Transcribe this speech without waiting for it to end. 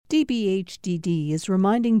DBHDD is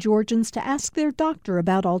reminding Georgians to ask their doctor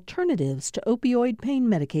about alternatives to opioid pain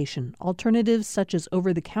medication. Alternatives such as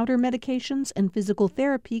over-the-counter medications and physical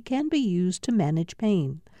therapy can be used to manage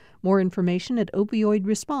pain. More information at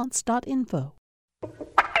opioidresponse.info.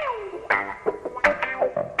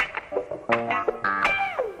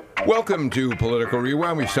 Welcome to Political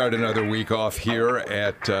Rewind. We start another week off here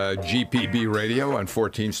at GPB Radio on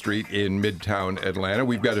 14th Street in Midtown Atlanta.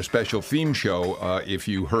 We've got a special theme show. If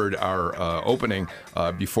you heard our opening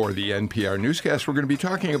before the NPR newscast, we're going to be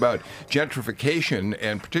talking about gentrification,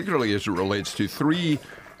 and particularly as it relates to three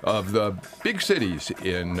of the big cities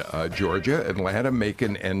in Georgia: Atlanta,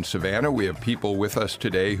 Macon, and Savannah. We have people with us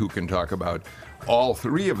today who can talk about all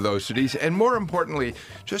three of those cities, and more importantly,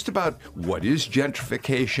 just about what is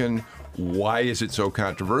gentrification, why is it so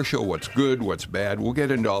controversial, what's good, what's bad. We'll get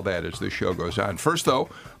into all that as the show goes on. First, though,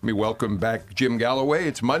 let me welcome back Jim Galloway.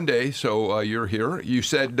 It's Monday, so you're here. You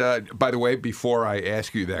said, by the way, before I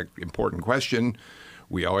ask you that important question,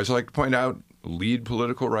 we always like to point out lead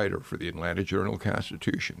political writer for the Atlanta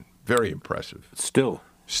Journal-Constitution. Very impressive. Still.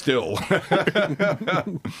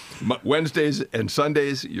 Wednesdays and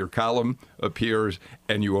Sundays, your column appears,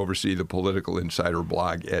 and you oversee the Political Insider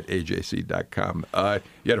blog at ajc.com.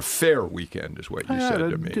 You had a fair weekend, is what you said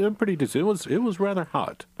to me. Pretty decent. It was rather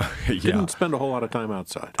hot. Yeah. Didn't spend a whole lot of time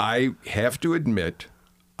outside. I have to admit,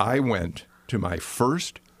 I went to my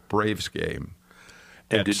first Braves game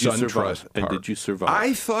at SunTrust Park. And did you survive?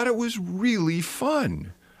 I thought it was really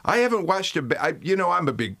fun. I haven't watched I'm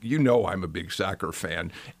a big soccer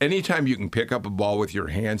fan. Anytime you can pick up a ball with your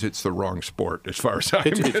hands, it's the wrong sport, as far as I'm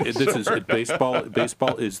concerned.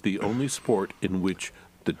 Baseball is the only sport in which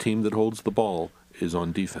the team that holds the ball is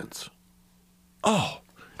on defense. Oh,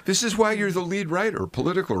 this is why you're the lead writer,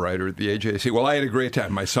 political writer at the AJC. Well, I had a great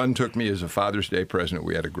time. My son took me as a Father's Day present.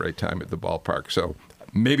 We had a great time at the ballpark. So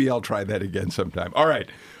maybe I'll try that again sometime. All right.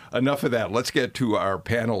 Enough of that. Let's get to our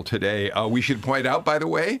panel today. We should point out, by the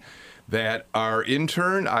way, that our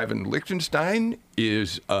intern, Ivan Lichtenstein,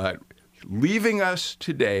 is leaving us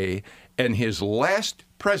today, and his last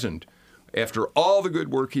present, after all the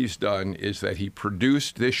good work he's done, is that he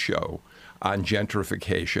produced this show on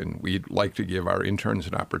gentrification. We'd like to give our interns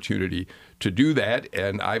an opportunity to do that.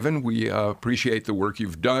 And Ivan, we appreciate the work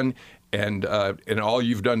you've done and all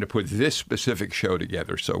you've done to put this specific show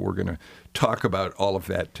together. So we're going to talk about all of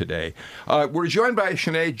that today. We're joined by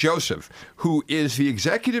Shanae Joseph, who is the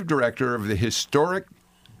executive director of the Historic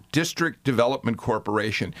District Development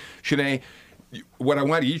Corporation. Shanae, what I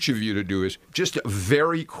want each of you to do is just a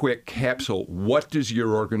very quick capsule. What does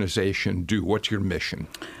your organization do? What's your mission?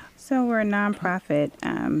 So we're a nonprofit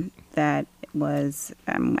that was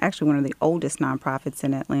actually one of the oldest nonprofits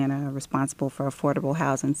in Atlanta, responsible for affordable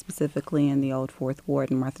housing, specifically in the old Fourth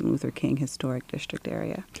Ward and Martin Luther King Historic District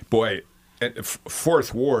area. Boy,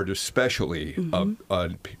 Fourth Ward especially,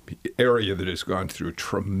 an area that has gone through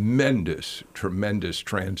tremendous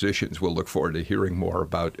transitions. We'll look forward to hearing more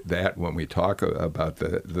about that when we talk about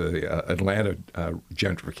the Atlanta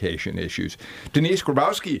gentrification issues. Denise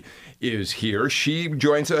Grabowski is here. She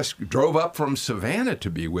joins us, drove up from Savannah to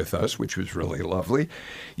be with us, which was really lovely.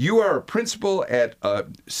 You are a principal at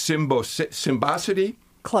Symbiosity?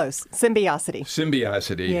 Close. Symbiosity.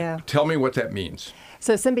 Symbiosity. Yeah. Tell me what that means.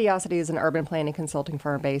 So Symbiosity is an urban planning consulting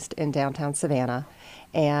firm based in downtown Savannah,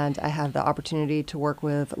 and I have the opportunity to work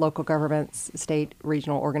with local governments, state,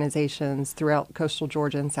 regional organizations throughout coastal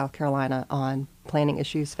Georgia and South Carolina on planning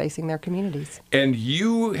issues facing their communities. And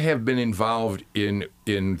you have been involved in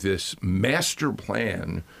this master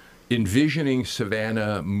plan, envisioning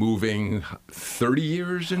Savannah moving 30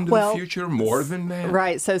 years into the future, more than that?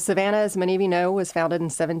 Right. So Savannah, as many of you know, was founded in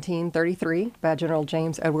 1733 by General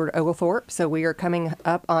James Edward Oglethorpe. So we are coming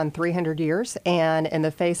up on 300 years. And in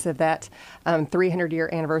the face of that 300-year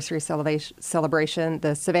anniversary celebration,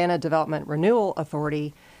 the Savannah Development Renewal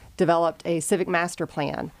Authority developed a civic master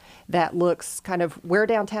plan that looks kind of where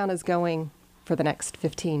downtown is going for the next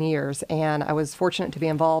 15 years. And I was fortunate to be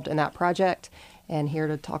involved in that project and here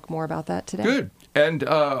to talk more about that today. Good. And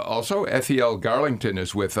also, Ethiel Garlington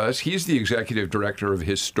is with us. He's the executive director of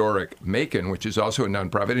Historic Macon, which is also a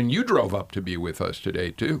nonprofit, and you drove up to be with us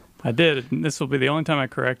today, too. I did. This will be the only time I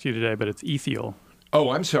correct you today, but it's Ethiel. Oh,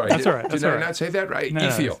 I'm sorry. That's all right. Did I not say that right? No,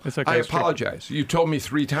 Ethiel. it's okay. I apologize. You told me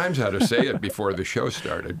 3 times how to say it before the show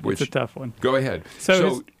started. Which, it's a tough one. Go ahead.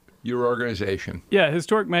 So your organization. Yeah,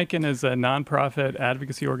 Historic Macon is a nonprofit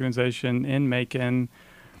advocacy organization in Macon.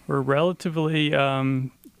 We're relatively,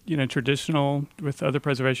 traditional with other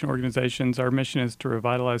preservation organizations. Our mission is to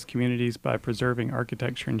revitalize communities by preserving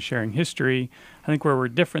architecture and sharing history. I think where we're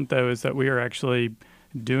different, though, is that we are actually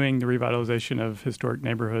doing the revitalization of historic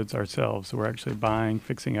neighborhoods ourselves. So we're actually buying,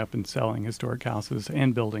 fixing up, and selling historic houses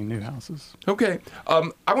and building new houses. Okay.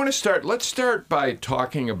 Let's start by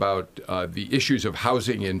talking about the issues of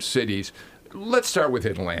housing in cities. Let's start with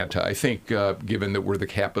Atlanta. I think, given that we're the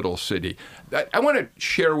capital city, I want to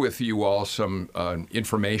share with you all some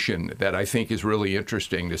information that I think is really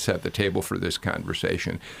interesting to set the table for this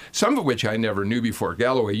conversation, some of which I never knew before.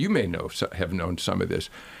 Galloway, you may have known some of this.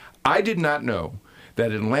 I did not know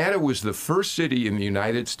that Atlanta was the first city in the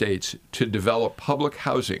United States to develop public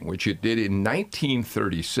housing, which it did in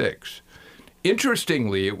 1936.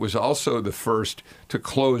 Interestingly, it was also the first to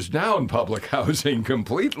close down public housing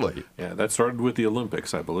completely. Yeah, that started with the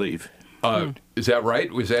Olympics, I believe. Is that right?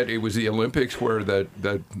 It was the Olympics where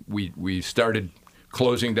we started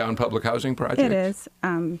closing down public housing projects? It is.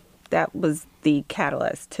 That was the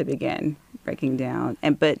catalyst to begin breaking down.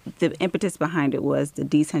 But the impetus behind it was the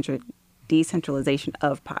decentralization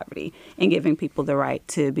of poverty and giving people the right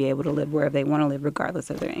to be able to live wherever they want to live, regardless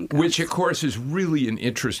of their income. Which, of course, is really an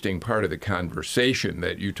interesting part of the conversation,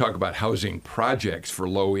 that you talk about housing projects for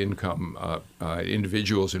low-income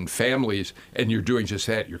individuals and families, and you're doing just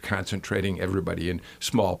that. You're concentrating everybody in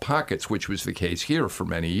small pockets, which was the case here for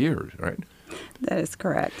many years, right? That is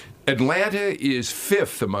correct. Atlanta is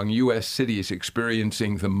fifth among U.S. cities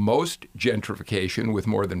experiencing the most gentrification, with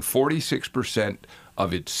more than 46%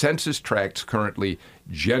 of its census tracts currently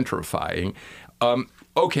gentrifying.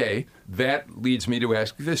 Okay, that leads me to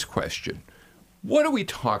ask this question. What are we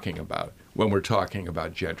talking about when we're talking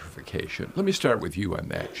about gentrification? Let me start with you on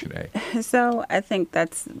that, Shanae. So I think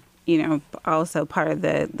that's, also part of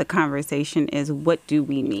the conversation is, what do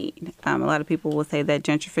we mean? A lot of people will say that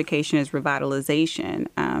gentrification is revitalization,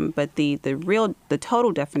 but the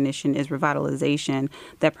total definition is revitalization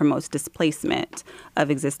that promotes displacement of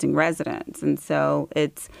existing residents. And so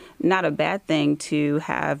it's not a bad thing to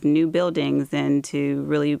have new buildings and to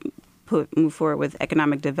really move forward with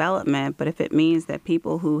economic development, but if it means that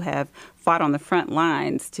people who have fought on the front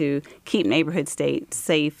lines to keep neighborhood states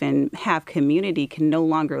safe and have community can no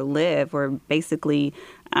longer live or basically,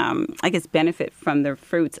 benefit from the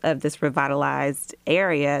fruits of this revitalized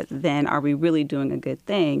area, then are we really doing a good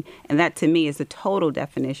thing? And that, to me, is the total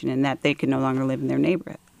definition, in that they can no longer live in their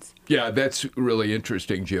neighborhood. Yeah, that's really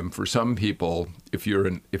interesting, Jim. For some people, if you're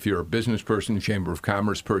a business person, Chamber of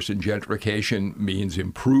Commerce person, gentrification means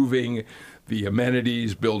improving the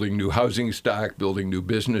amenities, building new housing stock, building new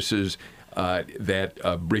businesses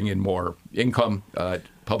that bring in more income,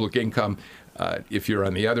 public income. If you're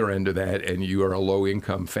on the other end of that and you are a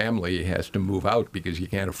low-income family, has to move out because you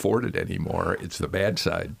can't afford it anymore, it's the bad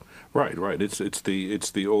side. Right. It's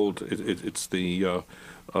the old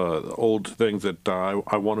things that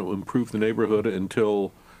I want to improve the neighborhood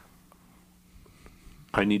until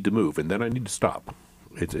I need to move, and then I need to stop.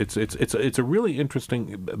 It's a really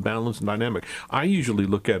interesting balance and dynamic. I usually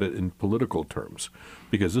look at it in political terms,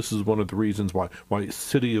 because this is one of the reasons why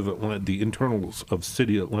City of Atlanta, the internals of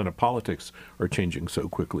City of Atlanta politics are changing so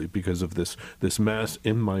quickly, because of this mass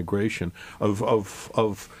immigration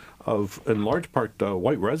of in large part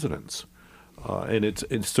white residents.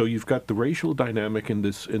 And so you've got the racial dynamic in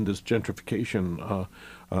this gentrification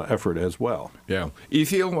effort as well. Yeah.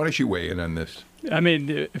 Ethiel, why don't you weigh in on this? I mean,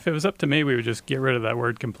 if it was up to me, we would just get rid of that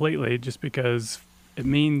word completely, just because it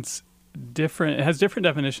means different. It has different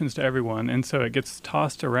definitions to everyone, and so it gets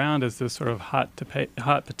tossed around as this sort of hot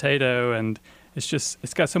potato, and it's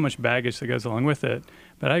got so much baggage that goes along with it.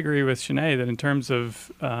 But I agree with Shanae that in terms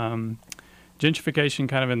of gentrification,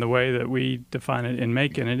 kind of in the way that we define it in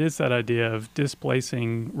Macon, it is that idea of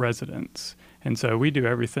displacing residents. And so we do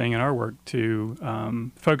everything in our work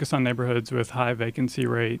to focus on neighborhoods with high vacancy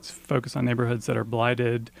rates, focus on neighborhoods that are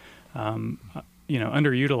blighted,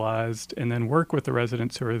 underutilized, and then work with the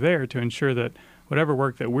residents who are there to ensure that whatever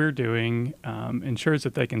work that we're doing ensures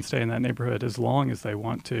that they can stay in that neighborhood as long as they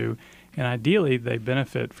want to. And ideally, they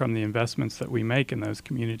benefit from the investments that we make in those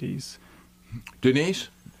communities. Denise?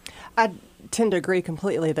 I tend to agree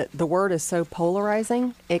completely that the word is so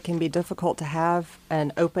polarizing. It can be difficult to have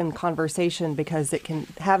an open conversation because it can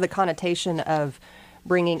have the connotation of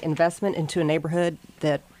bringing investment into a neighborhood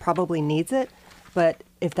that probably needs it. But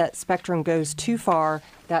if that spectrum goes too far,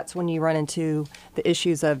 that's when you run into the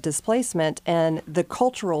issues of displacement and the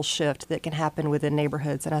cultural shift that can happen within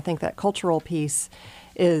neighborhoods. And I think that cultural piece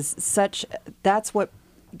is that's what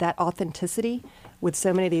that authenticity with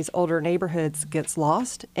so many of these older neighborhoods gets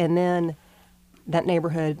lost. And then that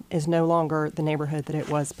neighborhood is no longer the neighborhood that it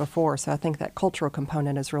was before. So I think that cultural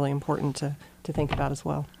component is really important to think about as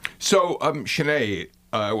well. So, Shanae,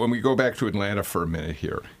 when we go back to Atlanta for a minute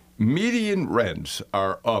here, median rents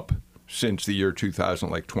are up since the year 2000,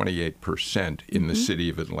 like 28% in the city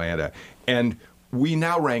of Atlanta. And we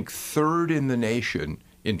now rank third in the nation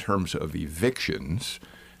in terms of evictions.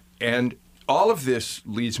 And all of this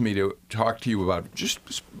leads me to talk to you about just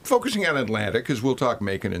focusing on Atlanta, because we'll talk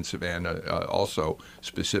Macon and Savannah also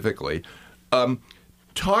specifically.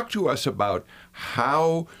 Talk to us about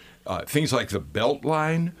how things like the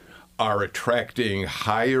Beltline are attracting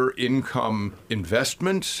higher income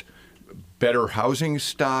investments, better housing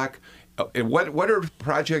stock. And what are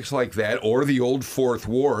projects like that, or the old Fourth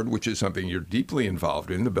Ward, which is something you're deeply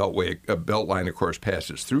involved in? The Beltline, of course,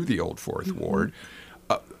 passes through the old Fourth Ward.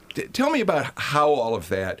 Tell me about how all of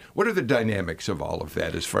that, what are the dynamics of all of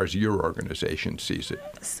that as far as your organization sees it?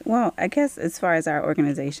 Well, I guess as far as our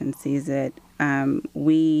organization sees it,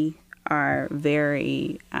 we are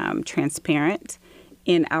very transparent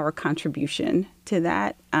in our contribution to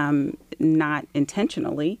that, not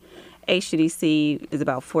intentionally. HDC is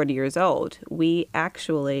about 40 years old. We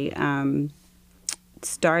actually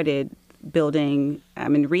started building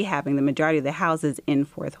and rehabbing the majority of the houses in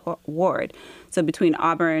Fourth Ward. So between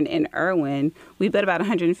Auburn and Irwin, we built about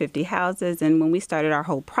 150 houses. And when we started our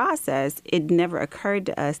whole process, it never occurred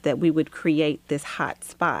to us that we would create this hot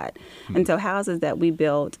spot. And so houses that we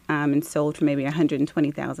built and sold for maybe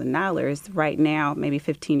 $120,000 right now, maybe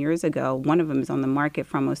 15 years ago, one of them is on the market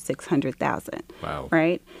for almost $600,000. Wow.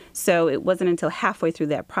 Right? So it wasn't until halfway through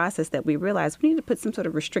that process that we realized we need to put some sort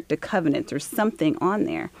of restricted covenants or something on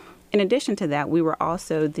there. In addition to that, we were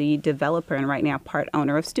also the developer and right now part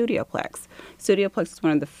owner of Studioplex. Studioplex is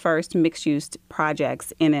one of the first mixed-use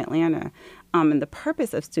projects in Atlanta. And the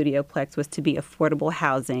purpose of Studioplex was to be affordable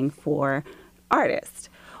housing for artists.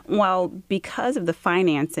 Well, because of the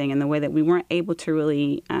financing and the way that we weren't able to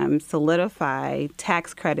really solidify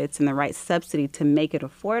tax credits and the right subsidy to make it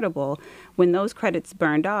affordable, when those credits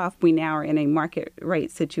burned off, we now are in a market rate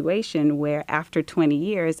situation where after 20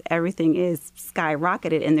 years, everything is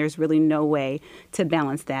skyrocketed and there's really no way to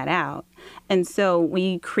balance that out. And so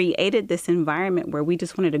we created this environment where we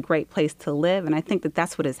just wanted a great place to live. And I think that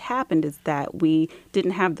that's what has happened, is that we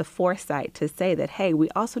didn't have the foresight to say that, hey, we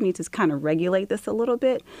also need to kind of regulate this a little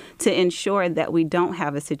bit to ensure that we don't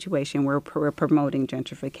have a situation where we're promoting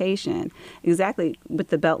gentrification. Exactly with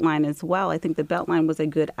the Beltline as well. I think the Beltline was a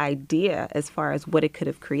good idea as far as what it could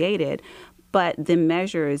have created. But the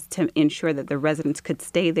measures to ensure that the residents could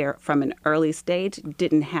stay there from an early stage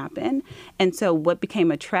didn't happen. And so what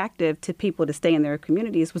became attractive to people to stay in their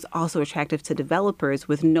communities was also attractive to developers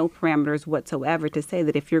with no parameters whatsoever to say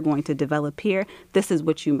that if you're going to develop here, this is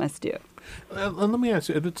what you must do. Let me ask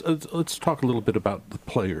you, let's talk a little bit about the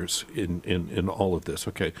players in all of this.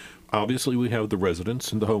 Okay, obviously we have the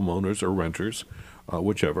residents and the homeowners or renters,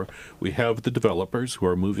 whichever. We have the developers who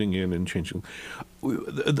are moving in and changing.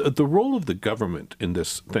 The role of the government in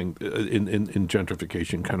this thing, in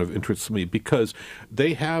gentrification, kind of interests me because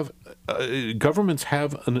they have governments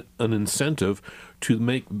have an incentive to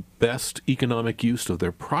make best economic use of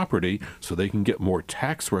their property so they can get more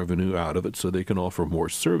tax revenue out of it so they can offer more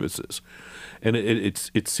services. And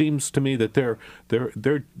it seems to me that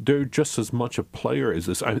they're just as much a player as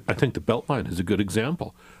this. I think the Beltline is a good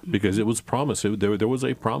example because it was promised. There was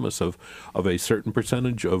a promise of a certain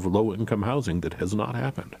percentage of low-income housing that has not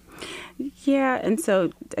happened. Yeah, and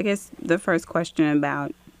so I guess the first question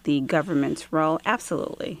about the government's role,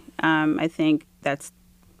 absolutely. I think that's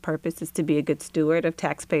purpose is to be a good steward of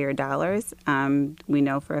taxpayer dollars. We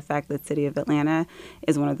know for a fact that the city of Atlanta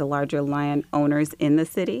is one of the larger land owners in the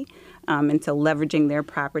city. And so leveraging their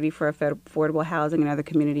property for affordable housing and other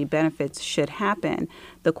community benefits should happen.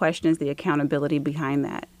 The question is the accountability behind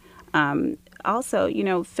that.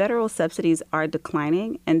 Also, federal subsidies are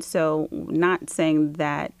declining. And so not saying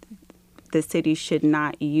that the city should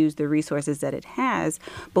not use the resources that it has,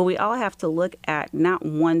 but we all have to look at not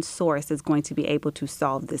one source is going to be able to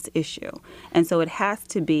solve this issue. And so it has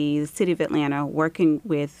to be the city of Atlanta working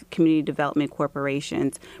with community development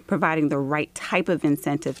corporations, providing the right type of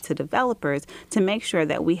incentive to developers to make sure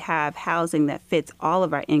that we have housing that fits all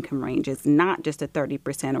of our income ranges, not just a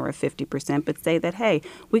 30% or a 50%, but say that, hey,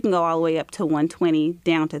 we can go all the way up to 120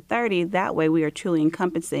 down to 30. That way we are truly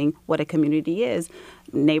encompassing what a community is.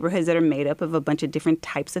 Neighborhoods that are made up of a bunch of different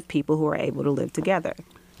types of people who are able to live together.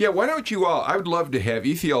 Yeah, why don't you all, I would love to have,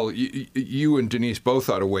 Ethiel, you and Denise both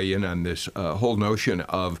ought to weigh in on this whole notion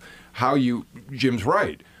of how Jim's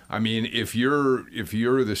right. I mean, if you're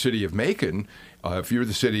the city of Macon, if you're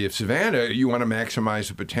the city of Savannah, you want to maximize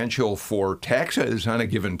the potential for taxes on a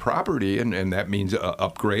given property, and that means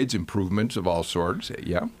upgrades, improvements of all sorts,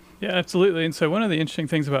 yeah? Yeah, absolutely. And so one of the interesting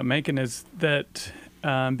things about Macon is that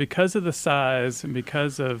because of the size and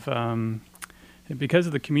because of because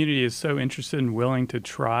the community is so interested and willing to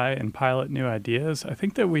try and pilot new ideas, I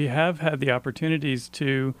think that we have had the opportunities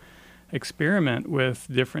to experiment with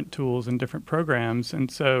different tools and different programs.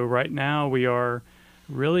 And so right now we are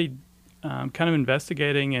really kind of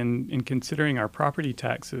investigating and considering our property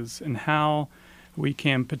taxes and how we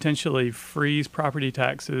can potentially freeze property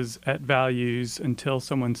taxes at values until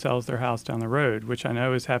someone sells their house down the road, which I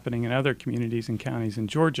know is happening in other communities and counties in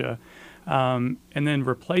Georgia. And then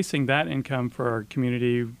replacing that income for our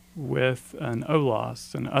community with an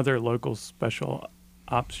OLOS, and other local special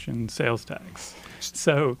option sales tax.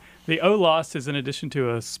 So the OLOS is in addition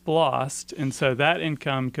to a SPLOST, and so that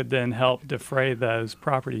income could then help defray those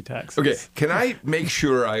property taxes. Okay, can I make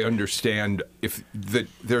sure I understand if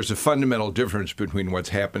there's a fundamental difference between what's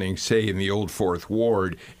happening, say, in the Old Fourth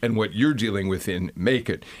Ward and what you're dealing with in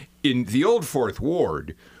Macon? In the Old Fourth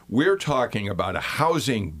Ward, we're talking about a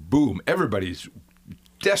housing boom. Everybody's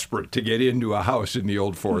desperate to get into a house in the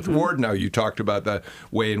Old Fourth Ward now. You talked about the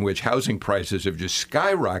way in which housing prices have just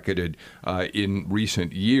skyrocketed in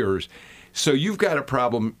recent years. So you've got a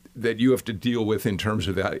problem that you have to deal with in terms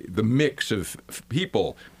of the mix of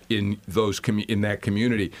people in in that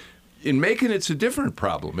community. In Macon, it's a different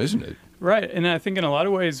problem, isn't it? Right, and I think in a lot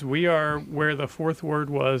of ways we are where the Fourth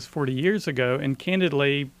Ward was 40 years ago, and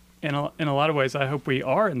candidly, in a lot of ways, I hope we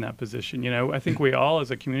are in that position. I think we all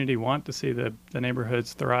as a community want to see the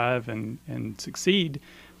neighborhoods thrive and succeed.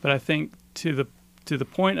 But I think to the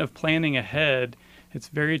point of planning ahead, it's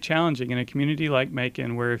very challenging in a community like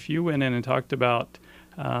Macon, where if you went in and talked about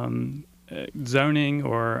zoning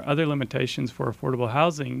or other limitations for affordable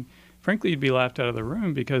housing, frankly, you'd be laughed out of the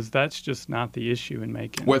room because that's just not the issue in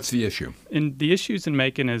Macon. What's the issue? And the issues in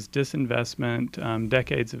Macon is disinvestment,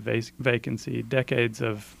 decades of vacancy, decades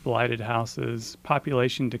of blighted houses,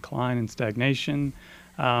 population decline and stagnation.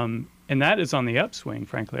 And that is on the upswing,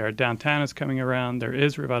 frankly. Our downtown is coming around. There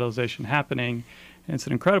is revitalization happening. And it's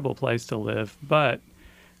an incredible place to live. But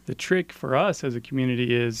the trick for us as a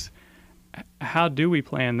community is how do we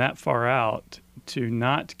plan that far out to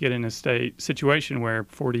not get in a situation where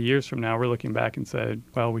 40 years from now we're looking back and said,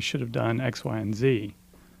 well, we should have done X, Y, and Z.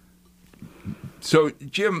 So,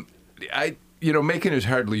 Jim, Macon is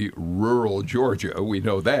hardly rural Georgia. We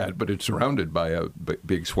know that, but it's surrounded by a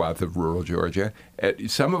big swath of rural Georgia.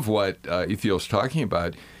 Some of what Ithiel's talking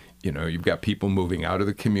about, you've got people moving out of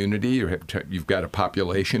the community. You've got a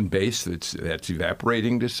population base that's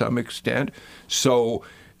evaporating to some extent. So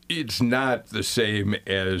it's not the same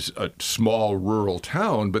as a small rural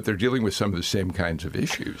town, but they're dealing with some of the same kinds of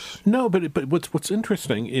issues. No, but what's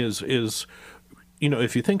interesting is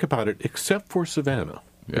if you think about it, except for Savannah,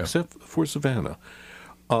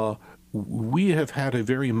 we have had a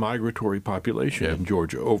very migratory population in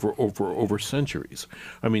Georgia over centuries.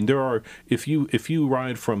 I mean, there are if you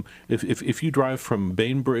drive from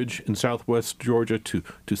Bainbridge in southwest Georgia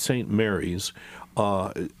to St. Mary's,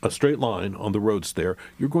 a straight line on the roads there,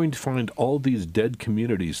 you're going to find all these dead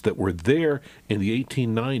communities that were there in the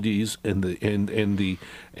 1890s and the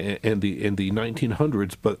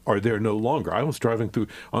 1900s, but are there no longer. I was driving through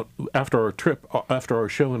after our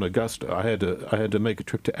show in Augusta. I had to make a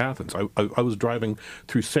trip to Athens. I was driving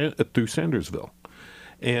through Sandersville,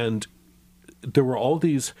 and there were all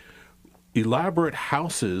these elaborate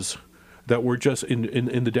houses that were just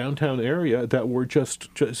in the downtown area that were just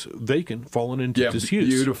vacant, fallen into disuse.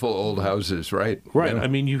 Beautiful old houses, right? Right. Yeah. I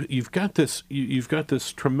mean, you've got this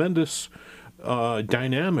tremendous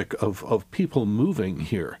dynamic of people moving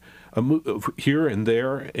here, here and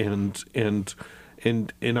there, and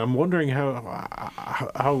I'm wondering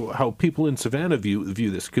how people in Savannah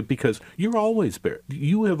view this, because you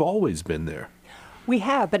have always been there. We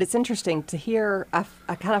have, but it's interesting to hear. I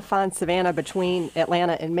kind of find Savannah between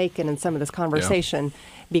Atlanta and Macon in some of this conversation,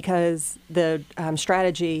 because the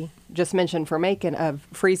strategy just mentioned for Macon of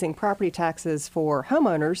freezing property taxes for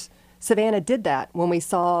homeowners, Savannah did that when we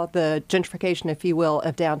saw the gentrification, if you will,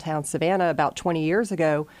 of downtown Savannah about 20 years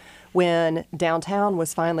ago. When downtown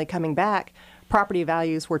was finally coming back, property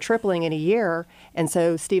values were tripling in a year, and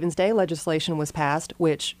so Stevens Day legislation was passed,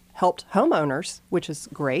 which helped homeowners, which is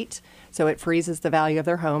great. So it freezes the value of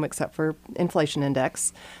their home except for inflation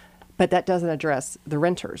index. But that doesn't address the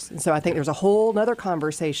renters. And so I think there's a whole other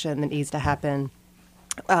conversation that needs to happen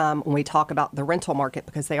when we talk about the rental market,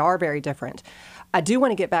 because they are very different. I do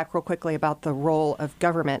want to get back real quickly about the role of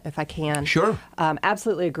government, if I can. Sure.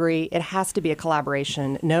 Absolutely agree. It has to be a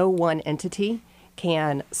collaboration. No one entity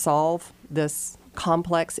can solve this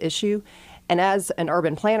complex issue. And as an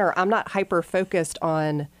urban planner, I'm not hyper-focused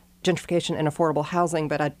on gentrification and affordable housing,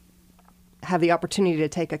 but I have the opportunity to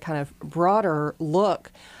take a kind of broader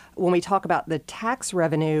look when we talk about the tax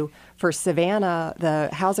revenue for Savannah, the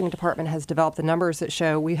housing department has developed the numbers that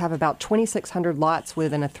show we have about 2,600 lots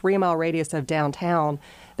within a 3-mile radius of downtown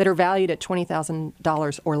that are valued at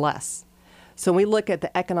 $20,000 or less. So when we look at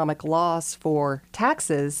the economic loss for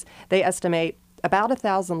taxes, they estimate about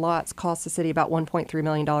 1,000 lots cost the city about $1.3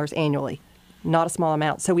 million annually. Not a small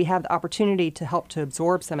amount. So we have the opportunity to help to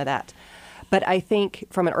absorb some of that. But I think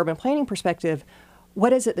from an urban planning perspective,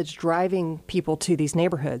 what is it that's driving people to these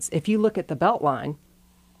neighborhoods? If you look at the Beltline,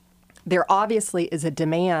 there obviously is a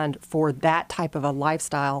demand for that type of a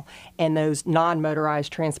lifestyle and those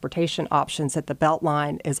non-motorized transportation options that the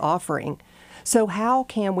Beltline is offering. So how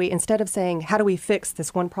can we, instead of saying, how do we fix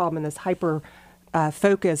this one problem in this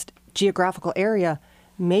hyper-focused geographical area,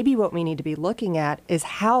 maybe what we need to be looking at is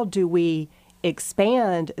how do we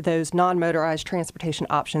expand those non-motorized transportation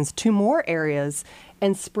options to more areas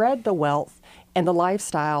and spread the wealth and the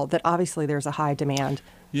lifestyle that obviously there's a high demand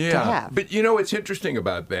to have. But it's interesting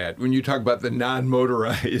about that when you talk about the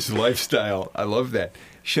non-motorized lifestyle. I love that.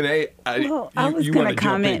 Shanae, I was going to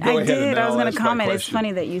comment. I was going to comment. It's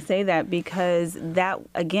funny that you say that because that,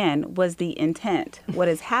 again, was the intent. What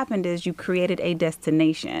has happened is you created a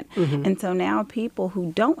destination. Mm-hmm. And so now people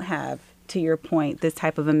who don't have, to your point, this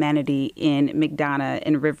type of amenity in McDonough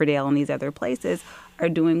and Riverdale and these other places are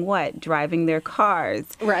doing what? Driving their cars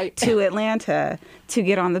to Atlanta to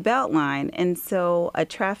get on the Beltline. And so a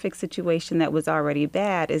traffic situation that was already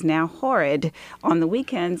bad is now horrid on the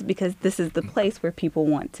weekends because this is the place where people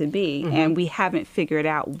want to be. Mm-hmm. And we haven't figured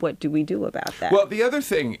out what do we do about that. Well, the other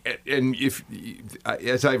thing, and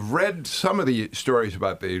as I've read some of the stories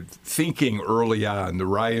about the thinking early on, the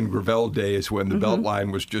Ryan Gravel days when the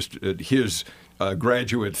Beltline was just his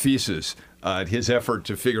graduate thesis, his effort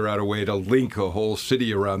to figure out a way to link a whole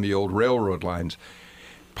city around the old railroad lines.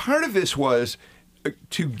 Part of this was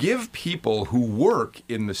to give people who work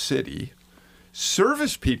in the city,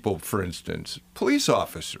 service people, for instance, police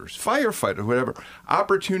officers, firefighters, whatever,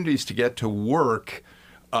 opportunities to get to work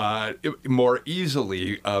more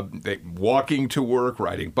easily, walking to work,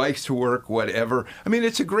 riding bikes to work, whatever. I mean,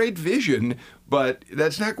 it's a great vision, but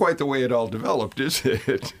that's not quite the way it all developed, is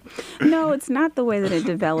it? No, it's not the way that it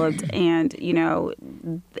developed. And,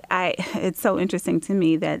 it's so interesting to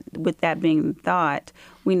me that with that being the thought,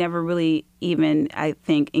 we never really even, I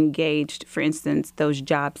think, engaged, for instance, those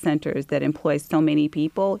job centers that employ so many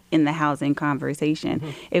people in the housing conversation.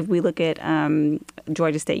 Mm-hmm. If we look at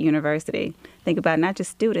Georgia State University, think about not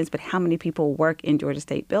just students, but how many people work in Georgia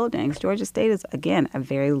State buildings. Georgia State is, again, a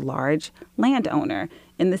very large landowner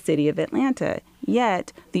in the city of Atlanta.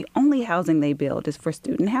 Yet the only housing they build is for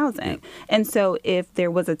student housing. Yeah. And so if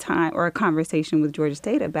there was a time or a conversation with Georgia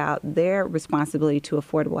State about their responsibility to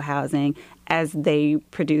affordable housing as they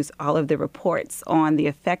produce all of the reports on the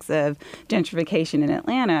effects of gentrification in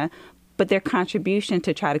Atlanta, but their contribution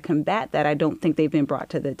to try to combat that, I don't think they've been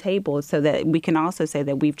brought to the table so that we can also say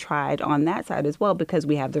that we've tried on that side as well because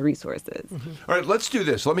we have the resources. Mm-hmm. All right, let's do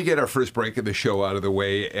this. Let me get our first break of the show out of the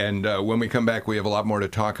way. And when we come back, we have a lot more to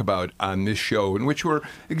talk about on this show in which we're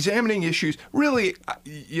examining issues. Really,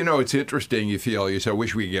 it's interesting. You say, I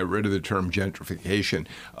wish we could get rid of the term gentrification.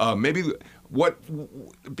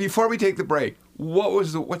 Before we take the break,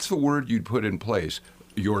 what's the word you'd put in place?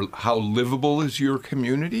 How livable is your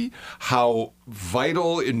community? How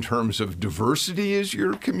vital in terms of diversity is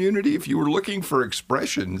your community? If you were looking for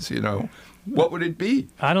expressions, what would it be?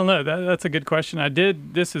 I don't know. That's a good question.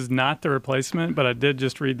 This is not the replacement, but I did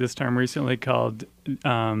just read this term recently called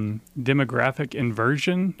demographic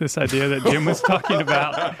inversion, this idea that Jim was talking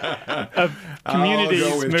about of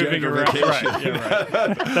communities moving around. Right,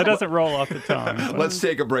 right. That doesn't roll off the tongue. But. Let's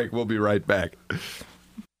take a break. We'll be right back.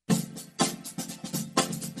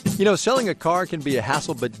 Selling a car can be a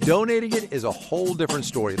hassle, but donating it is a whole different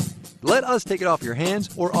story. Let us take it off your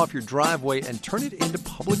hands or off your driveway and turn it into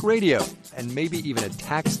public radio and maybe even a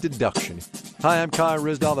tax deduction. Hi, I'm Kai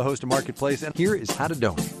Risdahl, the host of Marketplace, and here is how to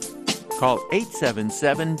donate. Call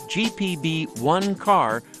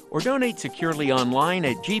 877-GPB-1CAR or donate securely online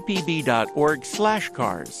at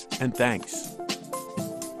gpb.org/cars. And thanks.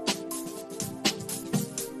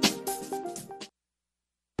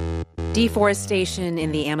 Deforestation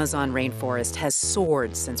in the Amazon rainforest has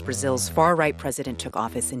soared since Brazil's far-right president took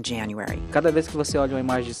office in January.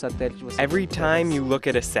 Every time you look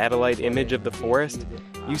at a satellite image of the forest,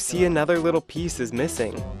 you see another little piece is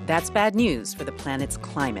missing. That's bad news for the planet's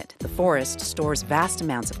climate. The forest stores vast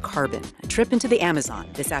amounts of carbon. A trip into the Amazon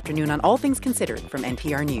this afternoon on All Things Considered from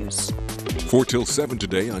NPR News. 4 till 7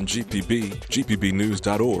 today on GPB,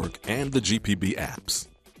 gpbnews.org, and the GPB apps.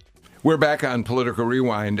 We're back on Political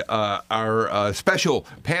Rewind. Our special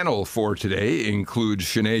panel for today includes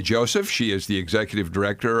Shanae Joseph. She is the Executive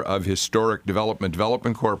Director of Historic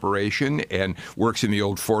Development Corporation and works in the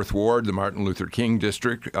Old Fourth Ward, the Martin Luther King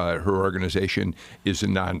District. Her organization is a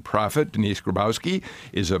nonprofit. Denise Grabowski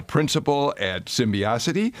is a principal at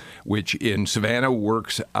Symbiosity, which in Savannah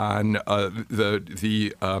works on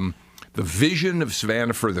the vision of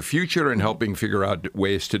Savannah for the future and helping figure out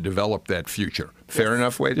ways to develop that future. Fair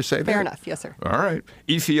enough way to say that? Fair enough, yes, sir. All right.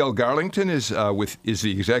 Ethiel Garlington is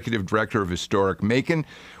the Executive Director of Historic Macon,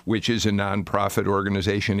 which is a nonprofit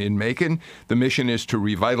organization in Macon. The mission is to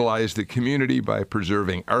revitalize the community by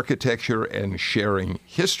preserving architecture and sharing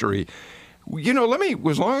history. You know,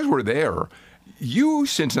 as long as we're there, you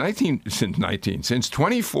since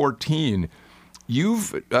 2014.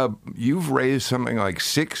 You've raised something like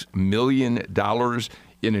 $6 million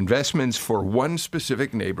in investments for one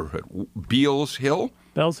specific neighborhood, Beals Hill?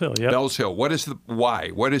 Bells Hill, yeah. Bells Hill. Why?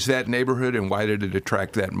 What is that neighborhood and why did it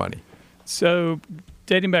attract that money? So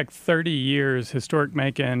dating back 30 years, Historic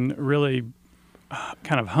Macon really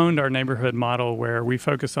kind of honed our neighborhood model where we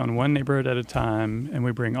focus on one neighborhood at a time and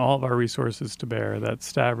we bring all of our resources to bear. That's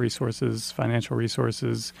staff resources, financial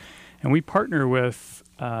resources, and we partner with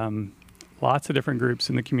lots of different groups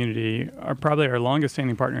in the community. Probably our longest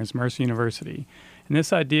standing partner is Mercer University. And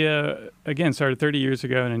this idea, again, started 30 years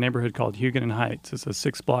ago in a neighborhood called Huguenon Heights. It's a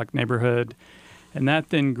 6-block neighborhood. And that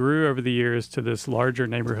then grew over the years to this larger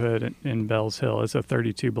neighborhood in Bells Hill. It's a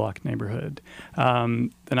 32-block neighborhood. The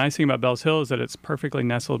nice thing about Bells Hill is that it's perfectly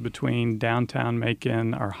nestled between downtown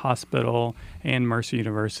Macon, our hospital, and Mercer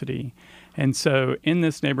University. And so in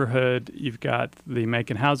this neighborhood, you've got the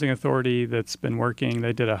Macon Housing Authority that's been working.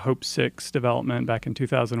 They did a Hope 6 development back in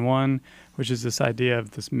 2001, which is this idea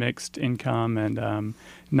of this mixed income and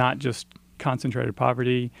not just concentrated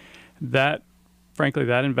poverty. Frankly,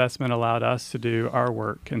 that investment allowed us to do our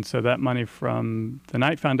work. And so that money from the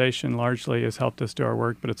Knight Foundation largely has helped us do our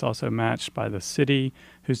work, but it's also matched by the city,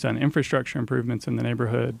 who's done infrastructure improvements in the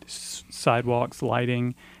neighborhood, sidewalks,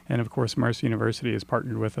 lighting, and of course, Mercer University has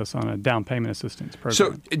partnered with us on a down payment assistance program.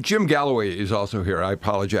 So Jim Galloway is also here. I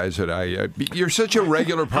apologize that you're such a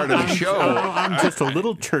regular part of the show. I'm just a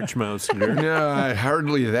little church mouse here. No,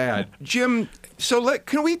 hardly that. Jim, so I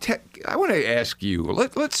want to ask you,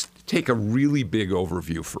 let's take a really big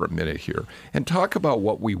overview for a minute here and talk about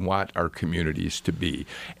what we want our communities to be.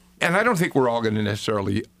 And I don't think we're all going to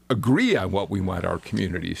necessarily agree on what we want our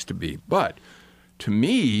communities to be. But to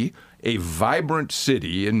me, a vibrant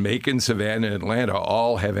city, and Macon, Savannah, Atlanta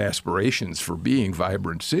all have aspirations for being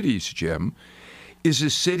vibrant cities, Jim, is a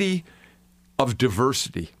city of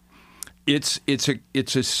diversity. It's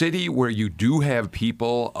a city where you do have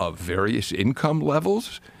people of various income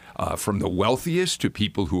levels, from the wealthiest to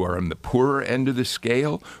people who are on the poorer end of the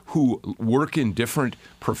scale, who work in different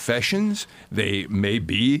professions. They may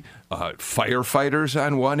be firefighters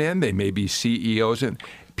on one end, they may be CEOs, and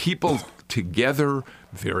people together,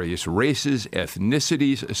 various races,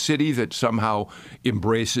 ethnicities, a city that somehow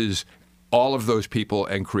embraces all of those people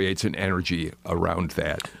and creates an energy around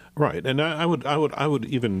that. Right, and I would at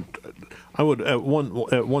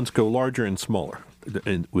once go larger and smaller.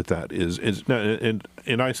 And with that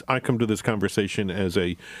and I come to this conversation as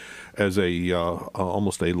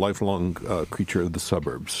almost a lifelong creature of the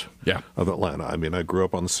suburbs of Atlanta. I mean, I grew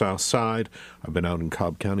up on the South Side. I've been out in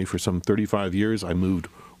Cobb County for some 35 years. I moved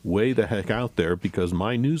way the heck out there because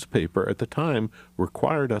my newspaper at the time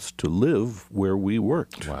required us to live where we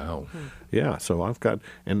worked. Wow. Yeah, so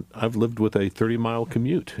I've lived with a 30-mile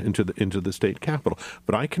commute into the state capitol.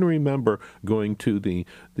 But I can remember going to the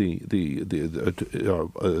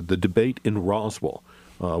debate in Roswell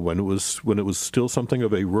when it was still something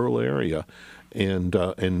of a rural area, and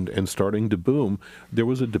starting to boom. There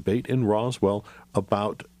was a debate in Roswell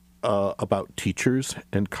about teachers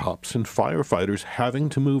and cops and firefighters having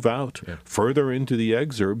to move out further into the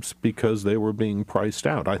exurbs because they were being priced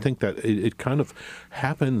out. I think that it kind of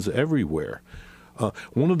happens everywhere.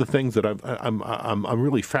 One of the things that I'm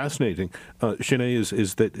really fascinating, Shanae,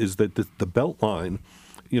 is that the Beltline.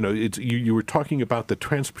 You know, you were talking about the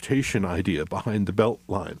transportation idea behind the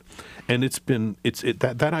Beltline, and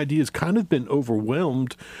that idea has kind of been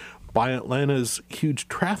overwhelmed by Atlanta's huge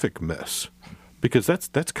traffic mess. Because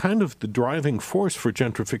that's kind of the driving force for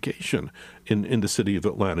gentrification in the city of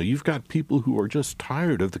Atlanta. You've got people who are just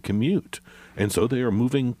tired of the commute, and so they are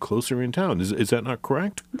moving closer in town. Is that not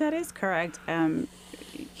correct? That is correct.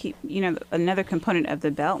 another component of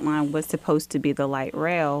the Beltline was supposed to be the light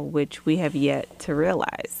rail, which we have yet to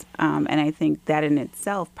realize. And I think that in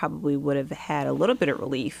itself probably would have had a little bit of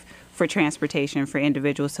relief for transportation for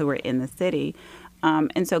individuals who are in the city.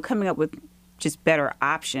 And so coming up with just better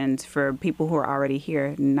options for people who are already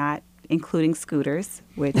here, not including scooters,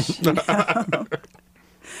 which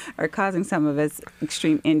are causing some of us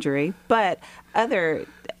extreme injury, but other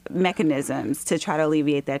mechanisms to try to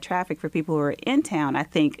alleviate that traffic for people who are in town, I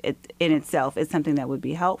think in itself is something that would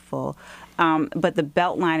be helpful. But the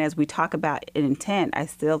Beltline, as we talk about in intent, I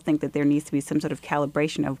still think that there needs to be some sort of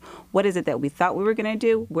calibration of what is it that we thought we were going to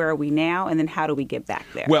do, where are we now, and then how do we get back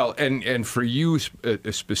there? Well, and for you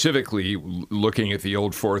specifically, looking at the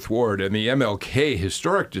old Fourth Ward, and the MLK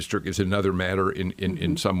Historic District is another matter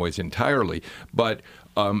in some ways entirely. But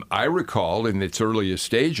I recall in its earliest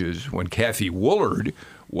stages when Kathy Woolard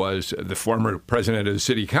was the former president of the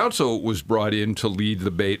city council, was brought in to lead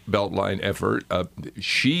the Beltline effort.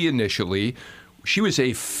 She was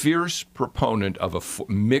a fierce proponent of a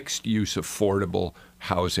mixed-use affordable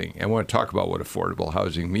housing. I want to talk about what affordable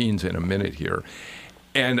housing means in a minute here.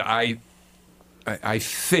 And I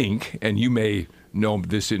think, and you may know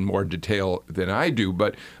this in more detail than I do,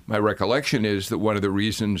 but my recollection is that one of the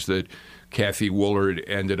reasons that Kathy Woolard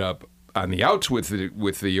ended up on the outs with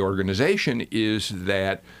the organization is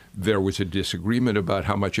that there was a disagreement about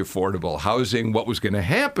how much affordable housing, what was going to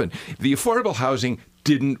happen. The affordable housing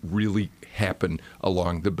didn't really happen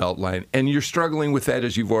along the Beltline, and you're struggling with that,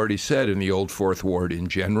 as you've already said, in the old Fourth Ward in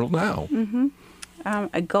general now. Mm-hmm.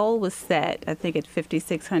 A goal was set, I think, at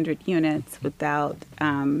 5,600 units without,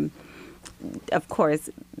 of course,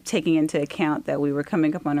 taking into account that we were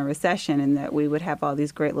coming up on a recession and that we would have all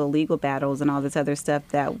these great little legal battles and all this other stuff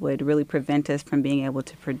that would really prevent us from being able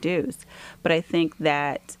to produce. But I think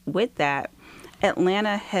that with that,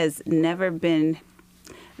 Atlanta has never been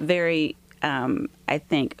very,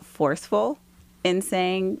 forceful in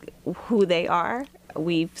saying who they are.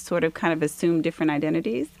 We've sort of kind of assumed different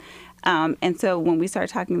identities. And so when we start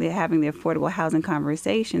having the affordable housing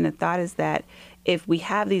conversation, the thought is that if we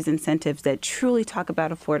have these incentives that truly talk about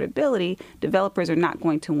affordability, developers are not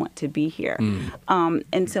going to want to be here.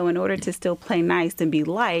 And so in order to still play nice and be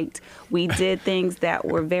liked, we did things that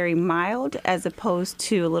were very mild as opposed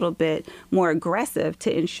to a little bit more aggressive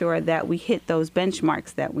to ensure that we hit those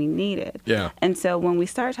benchmarks that we needed. Yeah. And so when we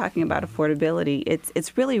start talking about affordability,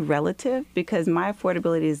 it's really relative because my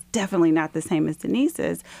affordability is definitely not the same as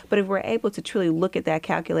Denise's. But if we're able to truly look at that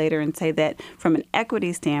calculator and say that from an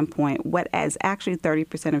equity standpoint, what as actually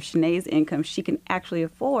 30% of Shanae's income she can actually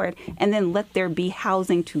afford, and then let there be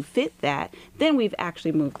housing to fit that, then we've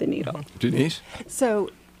actually moved the needle. Denise? So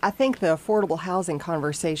I think the affordable housing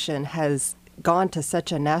conversation has gone to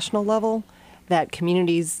such a national level that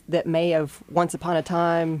communities that may have once upon a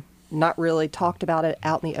time not really talked about it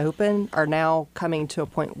out in the open are now coming to a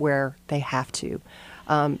point where they have to.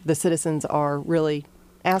 The citizens are really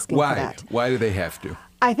asking for that. Why do they have to?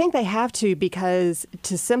 I think they have to because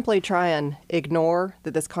to simply try and ignore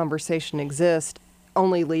that this conversation exists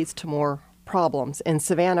only leads to more problems. In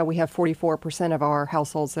Savannah, we have 44% of our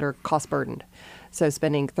households that are cost burdened, so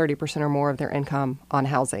spending 30% or more of their income on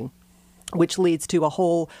housing, which leads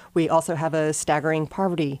to we also have a staggering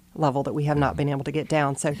poverty level that we have not been able to get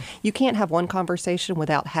down. So you can't have one conversation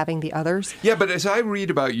without having the others. Yeah, but as I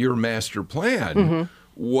read about your master plan,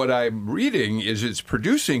 what I'm reading is it's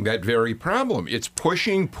producing that very problem. It's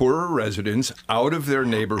pushing poorer residents out of their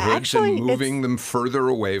neighborhoods and moving them further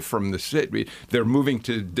away from the city. They're moving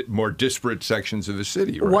to more disparate sections of the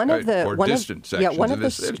city, right? Distant sections of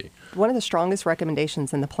the city. One of the strongest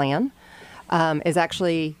recommendations in the plan is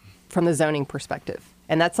actually from the zoning perspective.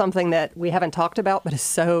 And that's something that we haven't talked about, but is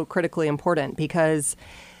so critically important because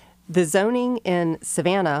the zoning in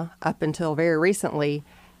Savannah, up until very recently,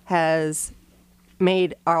 has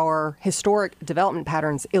made our historic development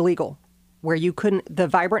patterns illegal, where the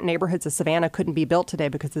vibrant neighborhoods of Savannah couldn't be built today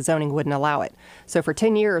because the zoning wouldn't allow it. So for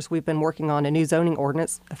 10 years, we've been working on a new zoning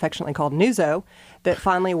ordinance, affectionately called NUZO, that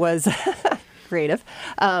finally was creative,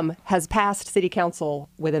 has passed city council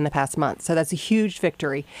within the past month. So that's a huge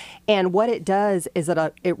victory. And what it does is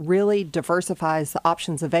that it really diversifies the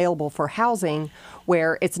options available for housing,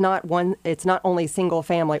 where it's not only single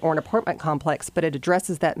family or an apartment complex, but it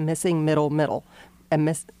addresses that missing middle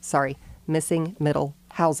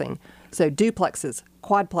housing. So duplexes,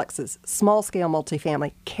 quadplexes, small-scale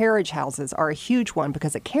multifamily, carriage houses are a huge one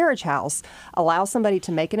because a carriage house allows somebody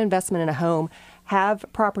to make an investment in a home, have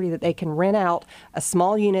property that they can rent out, a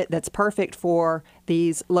small unit that's perfect for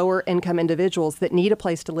these lower income individuals that need a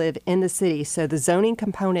place to live in the city. So the zoning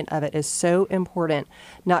component of it is so important.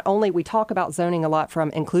 Not only we talk about zoning a lot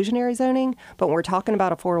from inclusionary zoning, but when we're talking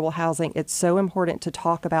about affordable housing, it's so important to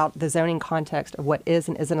talk about the zoning context of what is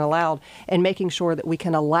and isn't allowed, and making sure that we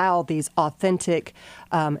can allow these authentic,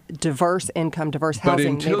 diverse income, diverse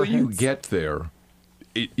housing neighborhoods. But until you get there,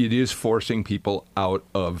 it is forcing people out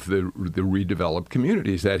of the redeveloped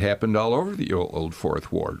communities. That happened all over the old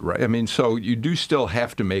Fourth Ward, right? I mean, so you do still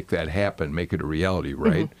have to make that happen, make it a reality,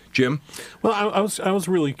 right? Mm-hmm. Jim? Well,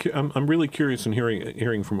 I'm really curious in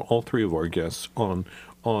hearing from all three of our guests on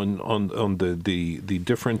the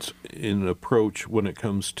difference in approach when it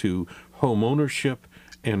comes to home ownership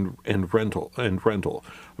and rental. I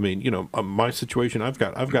mean, my situation, I've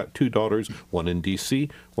got two daughters, one in D.C.,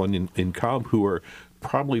 one in Cobb, who are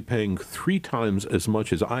probably paying 3 times as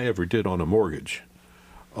much as I ever did on a mortgage,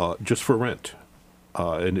 just for rent.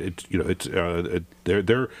 And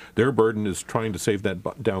their burden is trying to save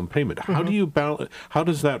that down payment. Mm-hmm. How do you balance? How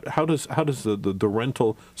does the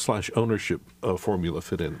rental / ownership formula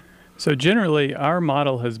fit in? So generally, our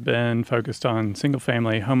model has been focused on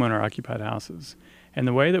single-family homeowner-occupied houses. And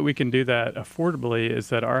the way that we can do that affordably is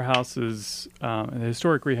that our houses, the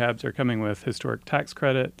historic rehabs, are coming with historic tax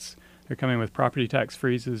credits. They're coming with property tax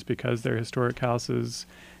freezes because they're historic houses.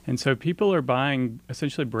 And so people are buying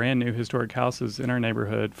essentially brand new historic houses in our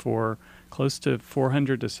neighborhood for close to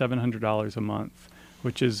 $400 to $700 a month,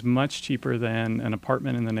 which is much cheaper than an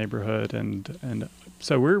apartment in the neighborhood. And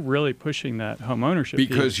so we're really pushing that home ownership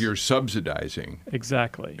because piece. You're subsidizing.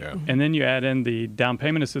 Exactly. Yeah. And then you add in the down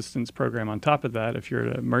payment assistance program on top of that. If you're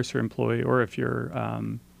a Mercer employee or if you're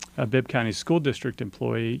a Bibb County School District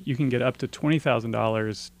employee, you can get up to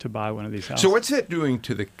 $20,000 to buy one of these houses. So what's that doing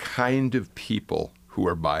to the kind of people who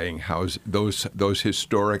are buying those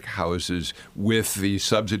historic houses with the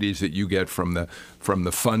subsidies that you get from the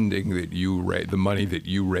funding that you raise, the money that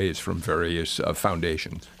you raise from various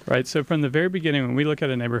foundations? Right. So from the very beginning, when we look at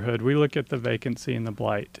a neighborhood, we look at the vacancy and the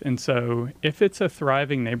blight. And so if it's a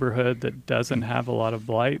thriving neighborhood that doesn't have a lot of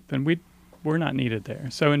blight, then we're not needed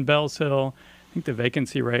there. So in Bells Hill, I think the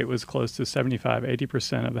vacancy rate was close to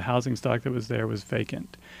 75-80% of the housing stock that was there was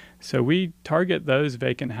vacant. So we target those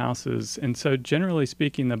vacant houses. And so generally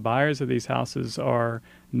speaking, the buyers of these houses are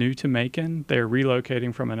new to Macon. They're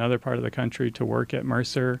relocating from another part of the country to work at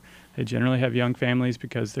Mercer. They generally have young families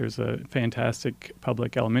because there's a fantastic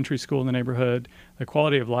public elementary school in the neighborhood. The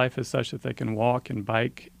quality of life is such that they can walk and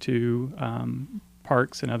bike to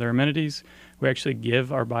parks and other amenities. We actually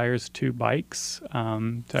give our buyers 2 bikes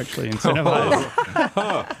to actually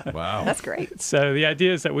incentivize. Wow. That's great. So the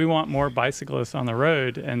idea is that we want more bicyclists on the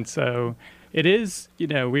road. And so it is,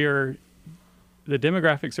 the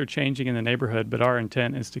demographics are changing in the neighborhood, but our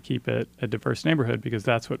intent is to keep it a diverse neighborhood because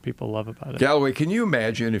that's what people love about it. Galloway, can you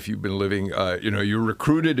imagine if you've been living, you're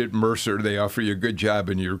recruited at Mercer, they offer you a good job,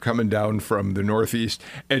 and you're coming down from the Northeast,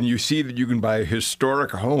 and you see that you can buy a historic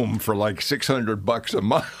home for like $600 a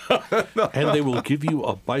month. And they will give you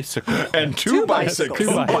a bicycle. And 2 bicycles.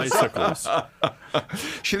 2 bicycles.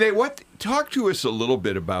 Sinead, talk to us a little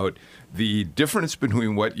bit about the difference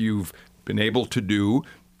between what you've been able to do,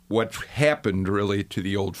 what happened really to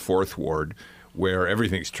the old Fourth Ward, where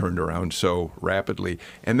everything's turned around so rapidly,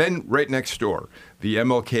 and then right next door, the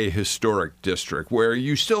MLK Historic District, where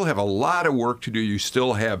you still have a lot of work to do. You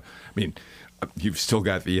still have, you've still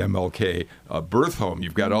got the MLK birth home.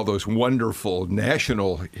 You've got all those wonderful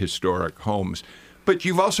national historic homes. But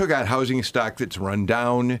you've also got housing stock that's run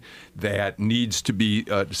down, that needs to be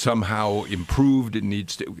somehow improved. It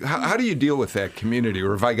needs to. How do you deal with that community,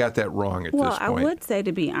 or have I got that wrong at this point? Well, I would say,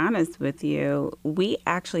 to be honest with you, we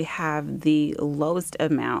actually have the lowest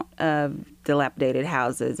amount of dilapidated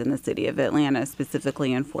houses in the city of Atlanta,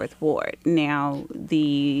 specifically in Fourth Ward. Now,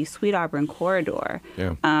 the Sweet Auburn corridor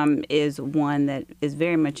is one that is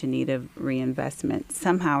very much in need of reinvestment.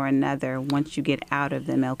 Somehow or another, once you get out of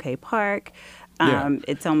the MLK Park,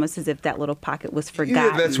 it's almost as if that little pocket was forgotten.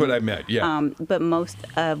 Yeah, that's what I meant, but most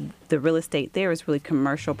of the real estate there is really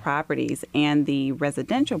commercial properties, and the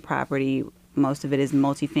residential property, most of it is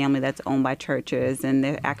multifamily that's owned by churches, and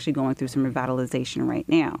they're actually going through some revitalization right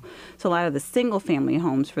now. So a lot of the single-family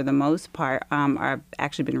homes, for the most part, are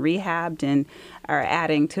actually been rehabbed and are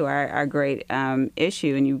adding to our great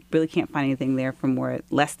issue, and you really can't find anything there for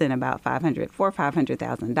less than about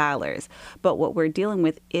 $500,000. But what we're dealing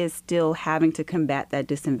with is still having to combat that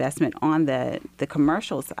disinvestment on the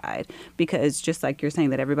commercial side, because just like you're saying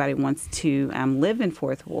that everybody wants to live in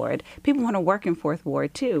Fourth Ward, people want to work in Fourth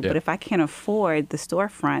Ward too. But if I can't afford afford the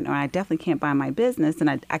storefront, or I definitely can't buy my business, and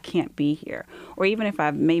I can't be here. Or even if I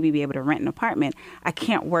maybe be able to rent an apartment, I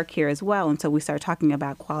can't work here as well until we start talking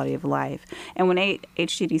about quality of life. And when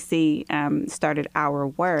HGDC started our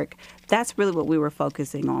work, that's really what we were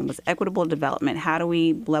focusing on, was equitable development. How do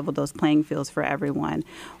we level those playing fields for everyone?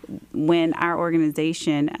 When our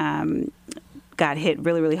organization got hit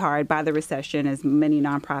really, really hard by the recession, as many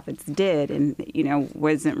nonprofits did, and,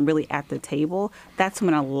 wasn't really at the table, that's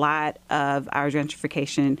when a lot of our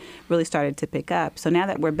gentrification really started to pick up. So now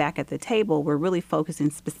that we're back at the table, we're really focusing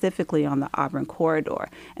specifically on the Auburn corridor.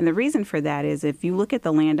 And the reason for that is, if you look at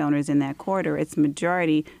the landowners in that corridor, it's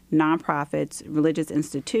majority nonprofits, religious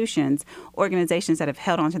institutions, organizations that have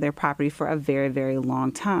held onto their property for a very, very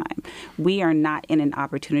long time. We are not in an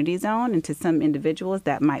opportunity zone, and to some individuals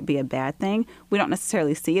that might be a bad thing. We don't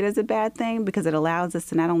necessarily see it as a bad thing, because it allows us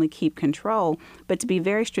to not only keep control, but to be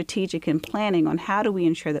very strategic in planning on how do we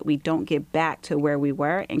ensure that we don't get back to where we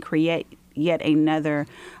were and create yet another,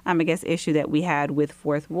 issue that we had with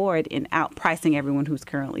Fourth Ward in outpricing everyone who's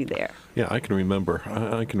currently there. Yeah, I can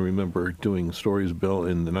remember doing stories, Bill,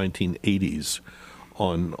 in the 1980s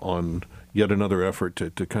on yet another effort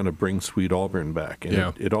to kind of bring Sweet Auburn back.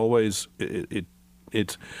 And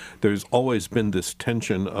there's always been this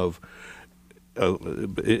tension of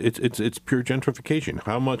it's pure gentrification.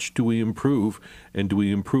 How much do we improve, and do we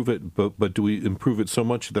improve it? But do we improve it so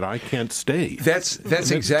much that I can't stay?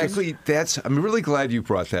 I'm really glad you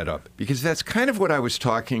brought that up, because that's kind of what I was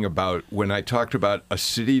talking about when I talked about a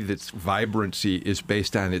city that's vibrancy is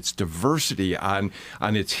based on its diversity, on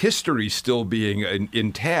its history still being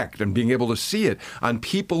intact and being able to see it, on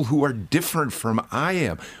people who are different from I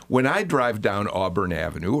am. When I drive down Auburn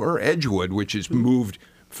Avenue or Edgewood, which is moved.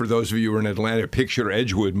 For those of you who are in Atlanta, picture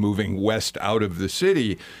Edgewood moving west out of the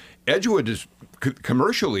city. Edgewood is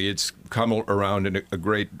commercially, it's come around in a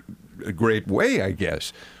great way, I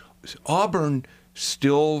guess. Auburn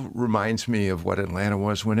still reminds me of what Atlanta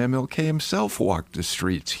was when MLK himself walked the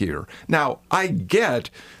streets here. Now, I get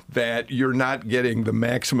that you're not getting the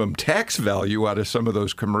maximum tax value out of some of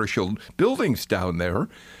those commercial buildings down there.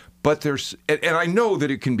 But and I know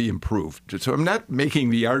that it can be improved. So I'm not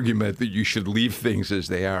making the argument that you should leave things as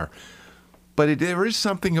they are. But there is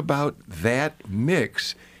something about that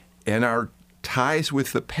mix and our ties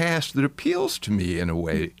with the past that appeals to me in a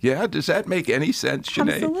way. Yeah, does that make any sense,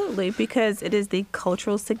 Sinead? Absolutely, because it is the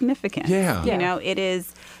cultural significance. Yeah. It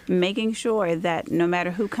is making sure that no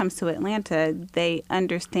matter who comes to Atlanta, they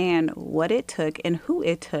understand what it took and who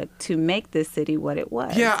it took to make this city what it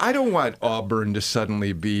was. Yeah, I don't want Auburn to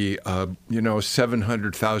suddenly be,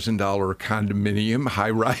 $700,000 condominium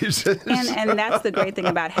high-rises. And that's the great thing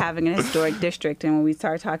about having a historic district. And when we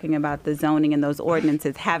start talking about the zoning and those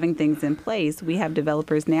ordinances, having things in place, we have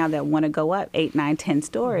developers now that want to go up 8, 9, 10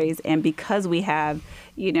 stories. And because we have,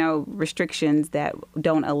 restrictions that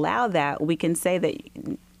don't allow that, we can say that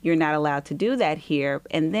you're not allowed to do that here.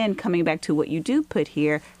 And then coming back to what you do put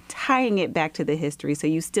here, tying it back to the history, so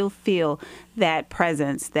you still feel that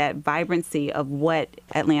presence, that vibrancy of what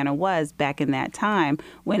Atlanta was back in that time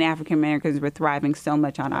when African Americans were thriving so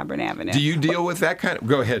much on Auburn Avenue. Do you deal with that kind of?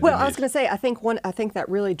 Go ahead. Well, Denise. I was going to say, I think that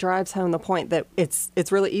really drives home the point that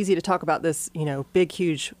it's really easy to talk about this, big,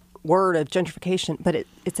 huge word of gentrification, but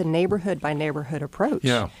it's a neighborhood by neighborhood approach.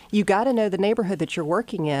 Yeah. You got to know the neighborhood that you're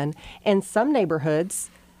working in, and some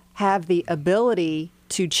neighborhoods have the ability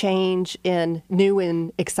to change in new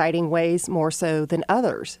and exciting ways more so than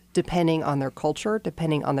others, depending on their culture,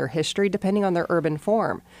 depending on their history, depending on their urban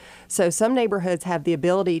form. So some neighborhoods have the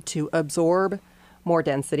ability to absorb more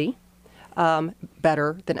density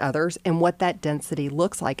better than others, and what that density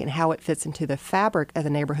looks like and how it fits into the fabric of the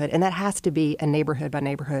neighborhood. And that has to be a neighborhood by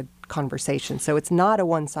neighborhood conversation. So it's not a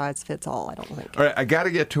one-size-fits-all, I don't think. All right, I got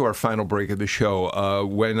to get to our final break of the show.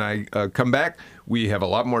 When I come back, we have a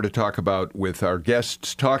lot more to talk about with our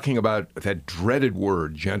guests, talking about that dreaded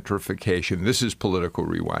word, gentrification. This is Political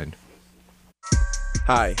Rewind.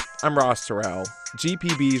 Hi, I'm Ross Terrell,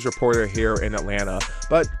 GPB's reporter here in Atlanta,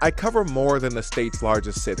 but I cover more than the state's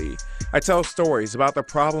largest city. I tell stories about the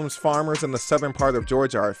problems farmers in the southern part of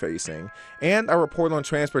Georgia are facing, and I report on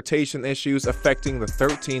transportation issues affecting the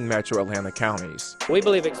 13 metro Atlanta counties. We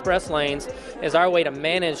believe express lanes is our way to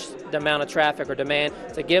manage the amount of traffic or demand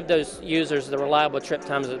to give those users the reliable trip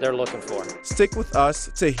times that they're looking for. Stick with us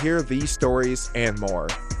to hear these stories and more.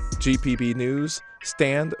 GPB News,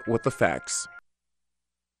 stand with the facts.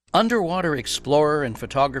 Underwater explorer and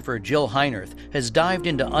photographer Jill Heinerth has dived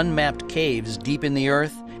into unmapped caves deep in the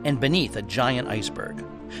earth and beneath a giant iceberg.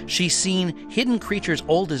 She's seen hidden creatures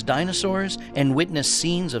old as dinosaurs and witnessed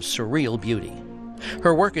scenes of surreal beauty.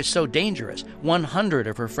 Her work is so dangerous, 100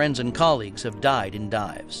 of her friends and colleagues have died in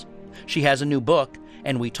dives. She has a new book,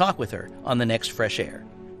 and we talk with her on the next Fresh Air.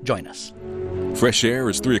 Join us. Fresh Air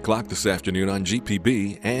is 3 o'clock this afternoon on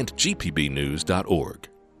GPB and gpbnews.org.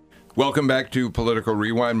 Welcome back to Political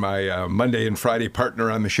Rewind. My Monday and Friday partner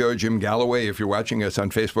on the show, Jim Galloway, if you're watching us on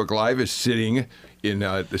Facebook Live, is sitting in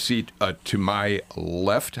the seat to my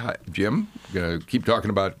left. Hi, Jim, I'm going to keep talking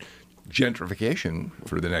about gentrification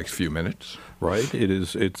for the next few minutes. Right.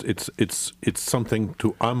 It's something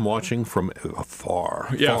I'm watching from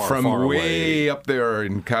afar. Yeah, from far way away. up there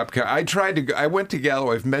in Cobb County. I went to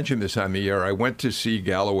Galloway. I've mentioned this on the air. I went to see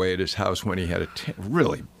Galloway at his house when he had a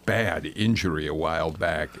really bad injury a while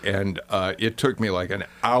back, and it took me like an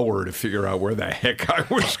hour to figure out where the heck I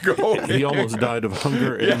was going. He almost died of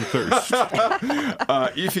hunger and thirst.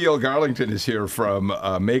 Ethiel Garlington is here from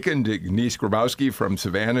Macon, Denise Grabowski from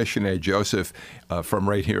Savannah, Shanae Joseph from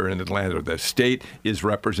right here in Atlanta. The state is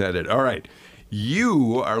represented. All right.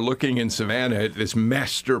 You are looking in Savannah at this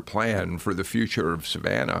master plan for the future of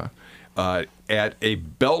Savannah at a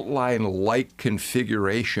Beltline-like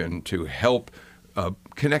configuration to help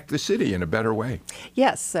connect the city in a better way.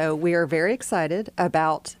 Yes, so we are very excited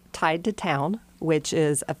about Tied to Town, which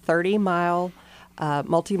is a 30-mile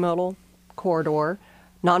multimodal corridor,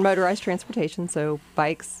 non-motorized transportation, so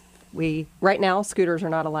bikes. Right now, scooters are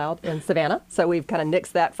not allowed in Savannah, so we've kind of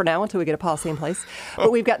nixed that for now until we get a policy in place.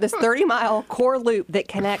 But we've got this 30-mile core loop that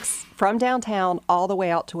connects from downtown all the way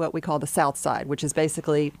out to what we call the South Side, which is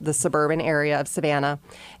basically the suburban area of Savannah,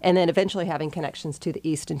 and then eventually having connections to the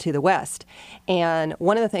east and to the west. And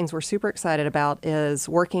one of the things we're super excited about is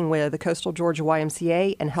working with the Coastal Georgia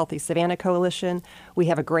YMCA and Healthy Savannah Coalition. We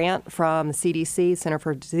have a grant from the CDC, Center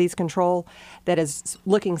for Disease Control, that is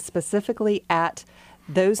looking specifically at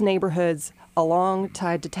those neighborhoods along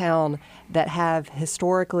Tied to Town that have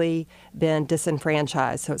historically been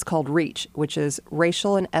disenfranchised. So it's called REACH, which is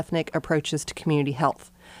Racial and Ethnic Approaches to Community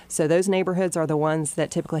Health. So those neighborhoods are the ones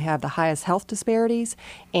that typically have the highest health disparities,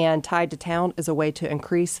 and Tied to Town is a way to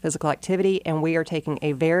increase physical activity, and we are taking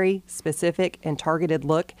a very specific and targeted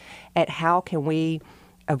look at how can we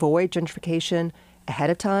avoid gentrification ahead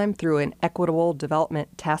of time through an equitable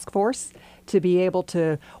development task force to be able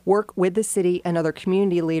to work with the city and other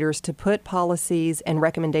community leaders to put policies and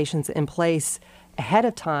recommendations in place ahead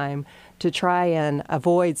of time to try and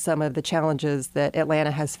avoid some of the challenges that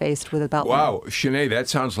Atlanta has faced with Beltline. Wow, Shanae, that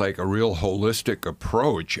sounds like a real holistic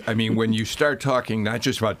approach. I mean, when you start talking not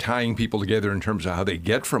just about tying people together in terms of how they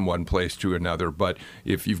get from one place to another, but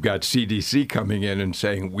if you've got CDC coming in and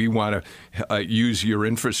saying we want to use your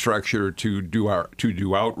infrastructure to do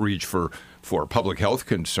outreach for public health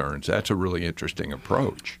concerns, that's a really interesting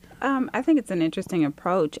approach. I think it's an interesting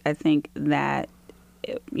approach. I think that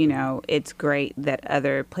it's great that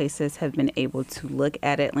other places have been able to look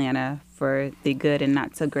at Atlanta for the good and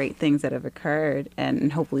not so great things that have occurred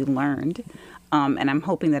and hopefully learned. And I'm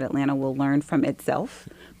hoping that Atlanta will learn from itself,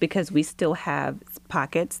 because we still have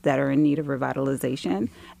pockets that are in need of revitalization.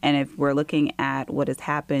 And if we're looking at what has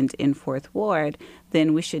happened in Fourth Ward,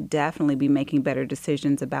 then we should definitely be making better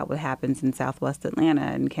decisions about what happens in Southwest Atlanta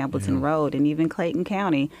and Campbellton Road and even Clayton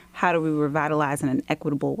County. How do we revitalize in an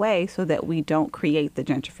equitable way so that we don't create the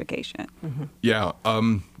gentrification? Mm-hmm. Yeah.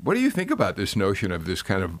 What do you think about this notion of this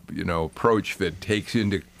kind of, approach that takes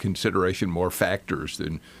into consideration more factors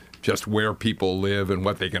than just where people live and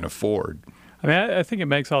what they can afford? I mean, I think it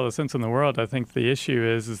makes all the sense in the world. I think the issue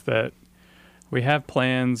is that we have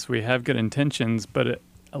plans, we have good intentions, but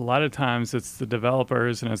a lot of times it's the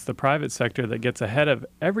developers and it's the private sector that gets ahead of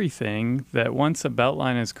everything, that once a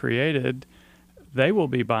Beltline is created, they will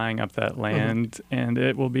be buying up that land and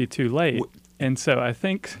it will be too late. And so I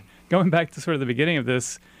think, going back to sort of the beginning of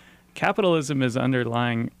this, capitalism is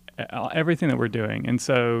underlying everything that we're doing. And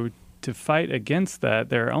so to fight against that,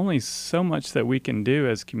 there are only so much that we can do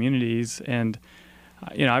as communities, and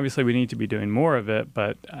obviously we need to be doing more of it,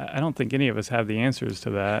 but I don't think any of us have the answers to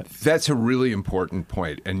that. That's a really important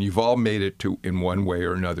point, and you've all made it to in one way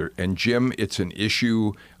or another. And Jim, it's an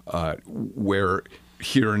issue where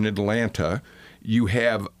here in Atlanta you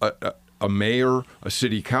have a mayor, a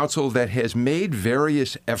city council that has made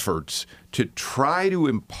various efforts to try to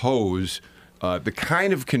impose the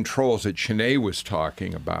kind of controls that Shanae was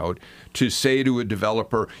talking about to say to a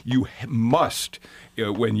developer, you must,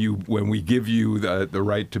 when we give you the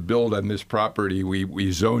right to build on this property,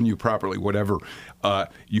 we zone you properly, whatever,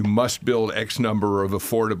 you must build X number of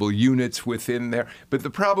affordable units within there. But the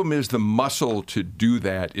problem is the muscle to do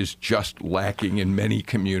that is just lacking in many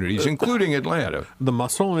communities, including Atlanta. The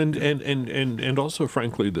muscle and also,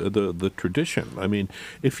 frankly, the tradition. I mean,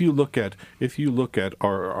 if you look at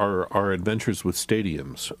our adventures with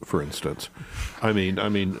stadiums, for instance, I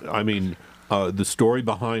mean. The story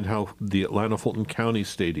behind how the Atlanta Fulton County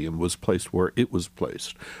Stadium was placed where it was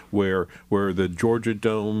placed, where the Georgia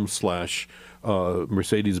Dome /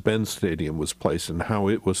 Mercedes-Benz Stadium was placed, and how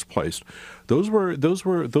it was placed. That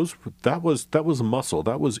was muscle.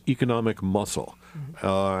 That was economic muscle,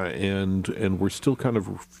 and we're still kind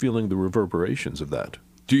of feeling the reverberations of that.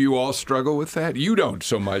 Do you all struggle with that? You don't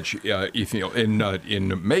so much, in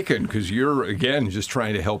Macon, because you're, again, just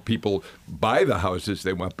trying to help people buy the houses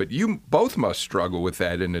they want. But you both must struggle with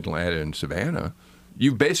that in Atlanta and Savannah.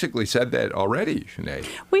 You've basically said that already, Sinead.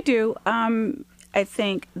 We do. I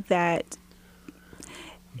think that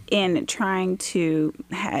in trying to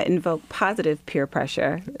invoke positive peer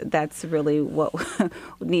pressure, that's really what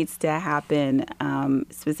needs to happen,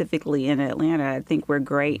 specifically in Atlanta. I think we're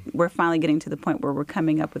great. We're finally getting to the point where we're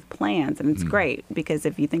coming up with plans, and it's great because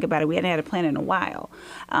if you think about it, we hadn't had a plan in a while.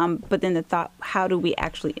 But then the thought, how do we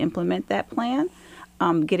actually implement that plan?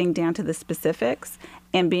 Getting down to the specifics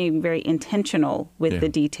and being very intentional with the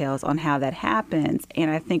details on how that happens.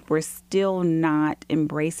 And I think we're still not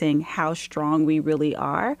embracing how strong we really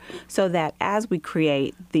are, so that as we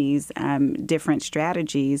create these different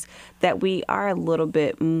strategies, that we are a little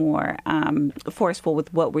bit more forceful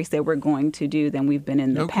with what we say we're going to do than we've been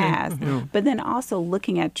in the past. Yeah. But then also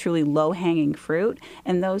looking at truly low-hanging fruit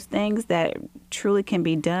and those things that truly can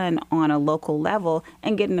be done on a local level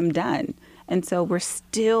and getting them done. And so we're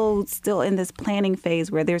still in this planning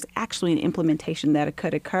phase where there's actually an implementation that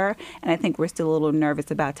could occur. And I think we're still a little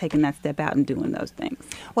nervous about taking that step out and doing those things.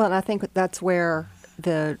 Well, and I think that's where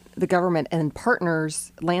the government and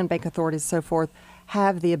partners, land bank authorities, so forth,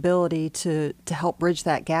 have the ability to help bridge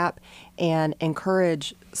that gap and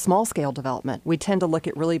encourage small-scale development. We tend to look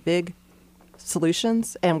at really big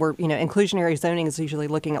solutions, and inclusionary zoning is usually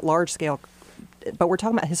looking at large-scale, but we're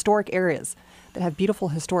talking about historic areas that have beautiful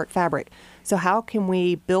historic fabric. So how can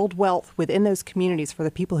we build wealth within those communities for the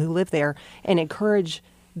people who live there and encourage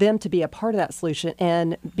them to be a part of that solution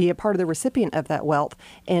and be a part of the recipient of that wealth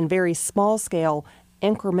in very small scale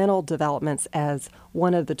incremental developments as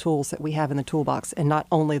one of the tools that we have in the toolbox, and not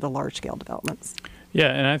only the large scale developments? Yeah,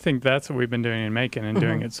 and I think that's what we've been doing in Macon and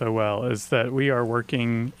doing it so well, is that we are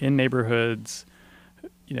working in neighborhoods,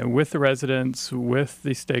 with the residents, with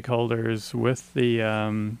the stakeholders, with the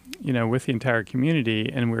with the entire community,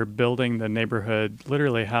 and we're building the neighborhood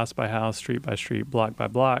literally house by house, street by street, block by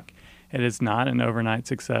block. It is not an overnight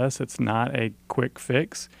success. It's not a quick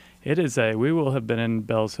fix. It is we will have been in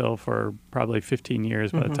Bells Hill for probably 15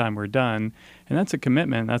 years by the time we're done, and that's a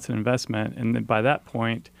commitment, that's an investment, and then by that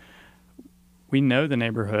point, we know the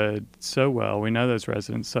neighborhood so well, we know those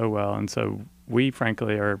residents so well, and so we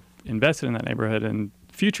frankly are invested in that neighborhood, and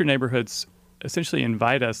future neighborhoods essentially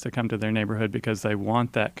invite us to come to their neighborhood because they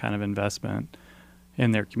want that kind of investment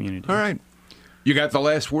in their community. All right. You got the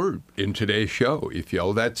last word in today's show,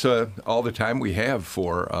 Ifyo. That's all the time we have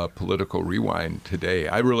for Political Rewind today.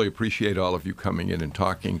 I really appreciate all of you coming in and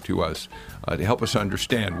talking to us to help us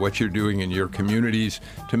understand what you're doing in your communities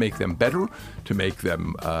to make them better, to make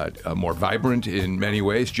them more vibrant in many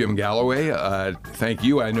ways. Jim Galloway, thank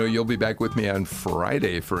you. I know you'll be back with me on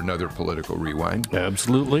Friday for another Political Rewind.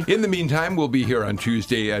 Absolutely. In the meantime, we'll be here on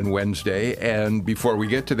Tuesday and Wednesday, and before we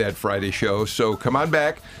get to that Friday show, so come on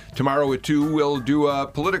back. Tomorrow at 2, we'll do a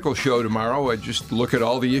political show tomorrow. I just look at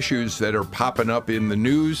all the issues that are popping up in the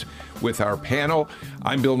news with our panel.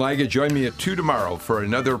 I'm Bill Niga. Join me at 2 tomorrow for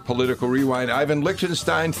another Political Rewind. Ivan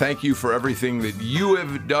Lichtenstein, thank you for everything that you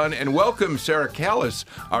have done. And welcome Sarah Callis,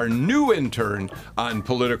 our new intern on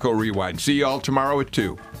Political Rewind. See you all tomorrow at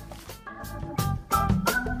 2.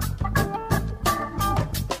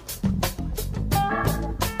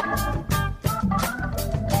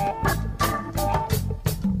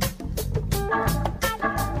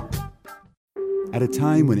 At a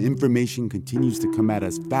time when information continues to come at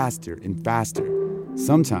us faster and faster,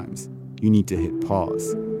 sometimes you need to hit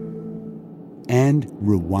pause and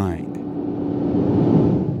rewind.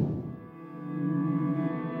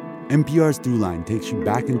 NPR's Throughline takes you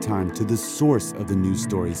back in time to the source of the news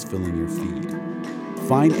stories filling your feed.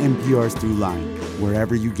 Find NPR's Throughline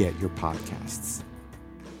wherever you get your podcasts.